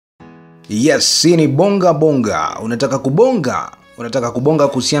Yes, ni bonga bonga. Unataka kubonga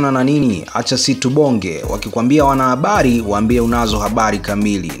kuhusiana na nini? Acha si tubonge. Wakikwambia wana habari, waambie unazo habari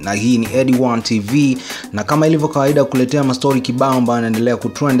kamili. Na hii ni Eddy TV, na kama ilivyo kawaida kuletea mastori kibao ambayo yanaendelea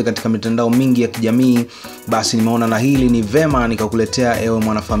kutrend katika mitandao mingi ya kijamii, basi nimeona na hili ni vema nikakuletea ewe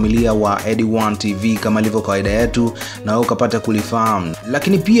mwanafamilia wa Eddy TV kama ilivyo kawaida yetu, na wewe ukapata kulifahamu.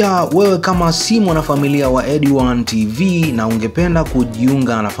 Lakini pia wewe kama si mwanafamilia wa Eddy TV na ungependa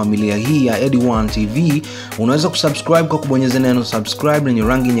kujiunga na familia hii ya Eddy TV, unaweza kusubscribe kwa kubonyeza neno subscribe lenye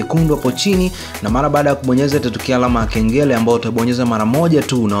rangi nyekundu hapo chini, na mara baada ya kubonyeza itatukia alama ya kengele ambayo utabonyeza mara moja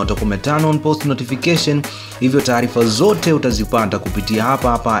tu na utakuwa turn on post notification. Hivyo taarifa zote utazipata kupitia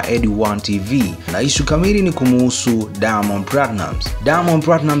hapa Eddy TV. Na issue kamili ni kumuhusu Diamond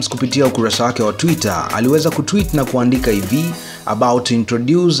Platnumz kupitia ukurasa wake wa Twitter aliweza kutweet na kuandika hivi: about to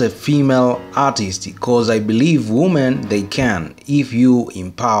introduce a female artist because I believe women they can if you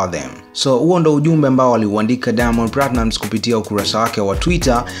empower them. So huo ndo ujumbe ambao aliuandika Diamond Platnumz kupitia ukurasa wake wa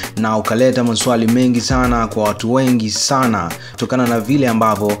Twitter, na ukaleta maswali mengi sana kwa watu wengi sana kutokana na vile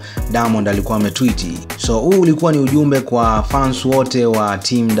ambavyo Diamond alikuwa ametweeti. So huu ulikuwa ni ujumbe kwa fans wote wa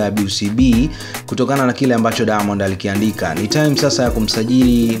team WCB kutokana na kile ambacho Diamond alikiandika. Ni time sasa ya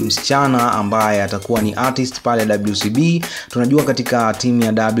kumsajili msichana ambaye atakuwa ni artist pale WCB. Tunajua katika team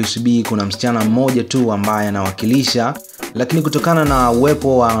ya WCB kuna msichana mmoja tu ambaye anawakilisha, lakini kutokana na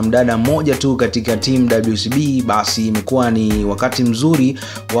uwepo wa mdada mmoja tu katika team WCB, basi imekuwa ni wakati mzuri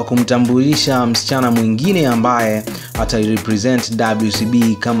wa kumtambulisha msichana mwingine ambaye atarepresent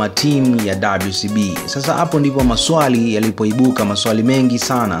WCB kama team ya WCB. Sasa hapo ndipo maswali yalipoibuka, maswali mengi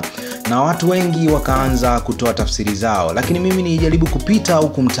sana, na watu wengi wakaanza kutoa tafsiri zao. Lakini mimi nilijaribu kupita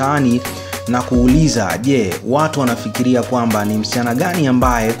huku mtaani na kuuliza, je, watu wanafikiria kwamba ni msichana gani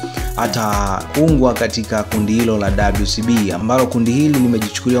ambaye ataungwa katika kundi hilo la WCB, ambalo kundi hili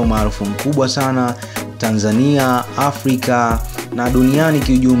limejichukulia umaarufu mkubwa sana Tanzania, Afrika na duniani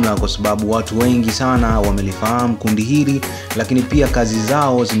kiujumla, kwa sababu watu wengi sana wamelifahamu kundi hili, lakini pia kazi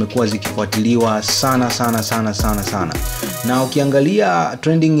zao zimekuwa zikifuatiliwa sana. Na ukiangalia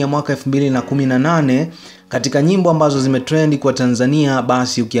trending ya mwaka 2018 katika nyimbo ambazo zimetrendi kwa Tanzania,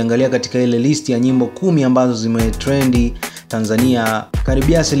 basi ukiangalia katika ile list ya nyimbo 10 ambazo zimetrendi Tanzania,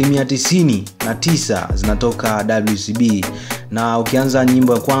 karibia 99% zinatoka WCB. Na ukianza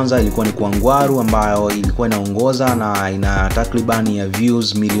nyimbo ya kwanza ilikuwa ni Kwangwaru ambayo ilikuwa inaongoza na ina takribani ya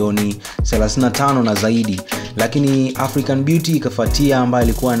views milioni 35 na zaidi. Lakini African Beauty ikafuatia ambayo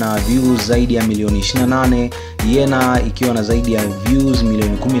ilikuwa na views zaidi ya milioni 28, Yena ikiwa na zaidi ya views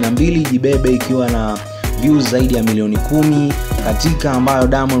milioni 12, Jibebe ikiwa na views zaidi ya milioni 10, katika ambayo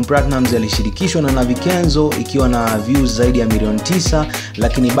Diamond Platnumz alishirikishwa na Vikenzo ikiwa na views zaidi ya milioni 9,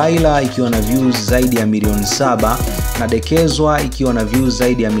 lakini Baila ikiwa na views zaidi ya milioni 7, na Dekezwa ikiwa na views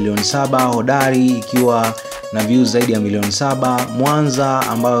zaidi ya milioni 7, Hodari ikiwa na views zaidi ya milioni 7, Mwanza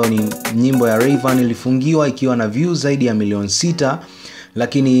ambayo ni nyimbo ya Rayvanny ilifungiwa ikiwa na views zaidi ya milioni 6,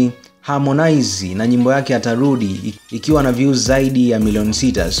 lakini Harmonize na nyimbo yake Atarudi ikiwa na views zaidi ya milioni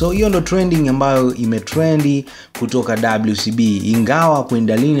 6. So hiyo ndo trending ambayo imetrendi kutoka WCB, ingawa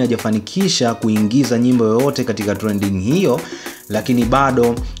Kwendalini hajafanikisha kuingiza nyimbo yoyote katika trending hiyo, lakini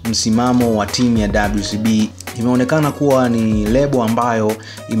bado msimamo wa timu ya WCB imeonekana kuwa ni lebo ambayo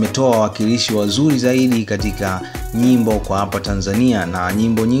imetoa wawakilishi wazuri zaidi katika nyimbo kwa hapa Tanzania, na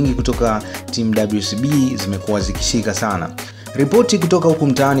nyimbo nyingi kutoka team WCB zimekuwa zikishika sana. Ripoti kutoka huku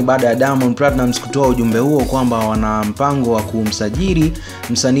mtaani baada ya Diamond Platnumz kutoa ujumbe huo kwamba wana mpango wa kumsajili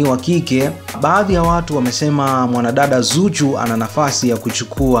msanii wa kike, baadhi ya watu wamesema mwanadada Zuchu ana nafasi ya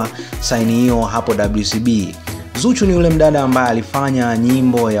kuchukua Sainiwa hapo WCB. Zuchu ni yule mdada ambaye alifanya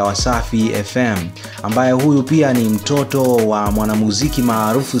nyimbo ya Wasafi FM, ambaye huyu pia ni mtoto wa mwanamuziki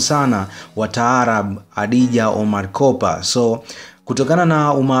maarufu sana wa taarab Adija Omar Kopa. So kutokana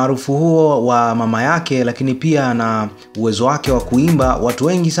na umaarufu huo wa mama yake, lakini pia na uwezo wake wa kuimba, watu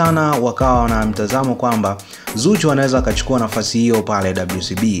wengi sana wakawa na mtazamo kwamba Zuchu anaweza akachukua nafasi hiyo pale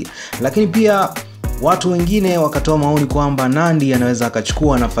WCB. Lakini pia watu wengine wakatoa maoni kwamba Ndiye anaweza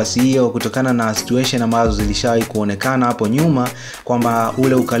akachukua nafasi hiyo kutokana na situation ambazo zilishawahi kuonekana hapo nyuma, kwamba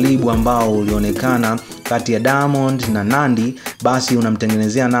ule ukaribu ambao ulionekana kati ya Diamond na Ndiye, basi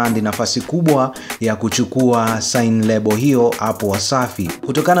unamtengenezea Ndiye nafasi kubwa ya kuchukua sign label hiyo hapo Wasafi,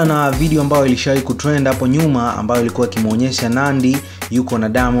 kutokana na video ambayo ilishawahi kutrend hapo nyuma ambayo ilikuwa kimuonyesha Ndiye yuko na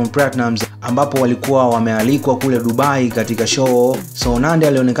Diamond Platnumz ambapo walikuwa wamealikwa kule Dubai katika show. So Nandy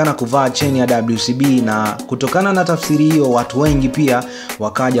alionekana kuvaa cheni ya WCB, na kutokana na tafsiri hiyo watu wengi pia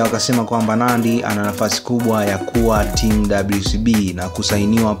wakaja wakasema kwamba Nandy ana nafasi kubwa ya kuwa team WCB na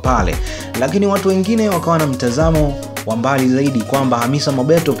kusainiwa pale. Lakini watu wengine wakawa na mtazamo wa mbali zaidi kwamba Hamisa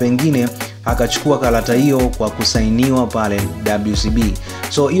Mobeto pengine akachukua karata hiyo kwa kusainiwa pale WCB.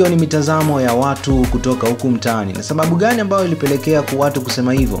 So hiyo ni mitazamo ya watu kutoka huku mtaani. Na sababu gani ambayo ilipelekea kwa watu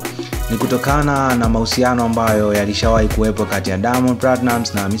kusema hivyo? Ni kutokana na mahusiano ambayo yalishawahi kuwepo kati ya Diamond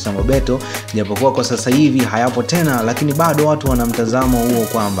Platnumz na Hamisa Mobeto, japokuwa kwa sasa hivi hayapo tena, lakini bado watu wana mtazamo huo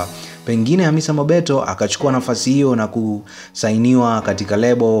kwamba pengine Hamisa Mobeto akachukua nafasi hiyo na kusainiwa katika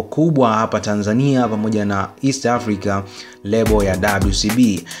lebo kubwa hapa Tanzania pamoja na East Africa, lebo ya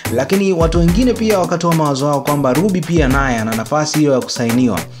WCB. Lakini watu wengine pia wakatoa mawazo yao kwamba Ruby pia naye ana nafasi hiyo ya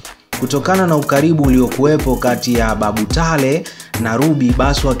kusainiwa. Kutokana na ukaribu uliokuwepo kati ya Babu Tale na Ruby,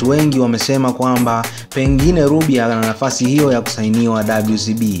 basi watu wengi wamesema kwamba pengine Ruby ana nafasi hiyo ya kusainiwa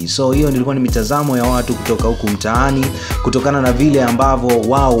WCB. So hiyo ilikuwa ni mitazamo ya watu kutoka huku mtaani kutokana na vile ambavyo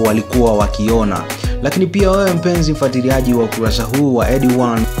wao walikuwa wakiona. Lakini pia wewe mpenzi mfuatiliaji wa ukurasa huu wa Eddy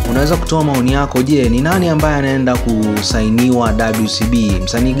One, unaweza kutoa maoni yako. Je, ni nani ambaye anaenda kusainiwa WCB?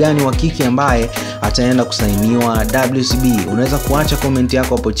 Msanii gani wa kike ambaye ataenda kusainiwa WCB? Unaweza kuacha comment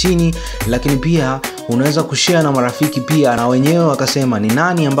yako hapo chini, lakini pia unaweza kushare na marafiki pia na wenyewe wakasema ni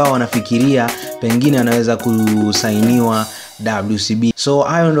nani ambao wanafikiria pengine anaweza kusainiwa WCB. So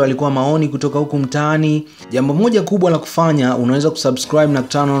hayo ndo alikuwa maoni kutoka huku mtaani. Jambo moja kubwa la kufanya, unaweza kusubscribe na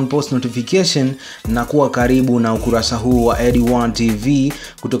turn on post notification na kuwa karibu na ukurasa huu wa Eddy One TV,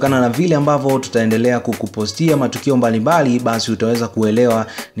 kutokana na vile ambavyo tutaendelea kukupostia matukio mbalimbali, basi utaweza kuelewa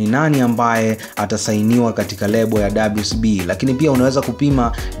ni nani ambaye atasainiwa katika lebo ya WCB. Lakini pia unaweza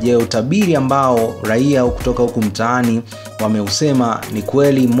kupima, je, utabiri ambao raia kutoka huku mtaani wameusema ni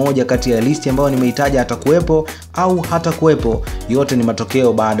kweli mmoja kati ya listi ambayo nimeitaja atakuwepo au hata kuwepo? Yote ni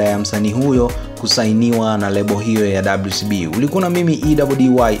matokeo baada ya msanii huyo kusainiwa na lebo hiyo ya WCB. Ulikuwa na mimi Eddy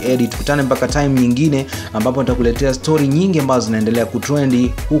Eddy. Tukutane mpaka time nyingine ambapo nitakuletea story nyingi ambazo zinaendelea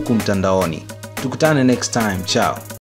kutrendi huku mtandaoni. Tukutane next time. Ciao.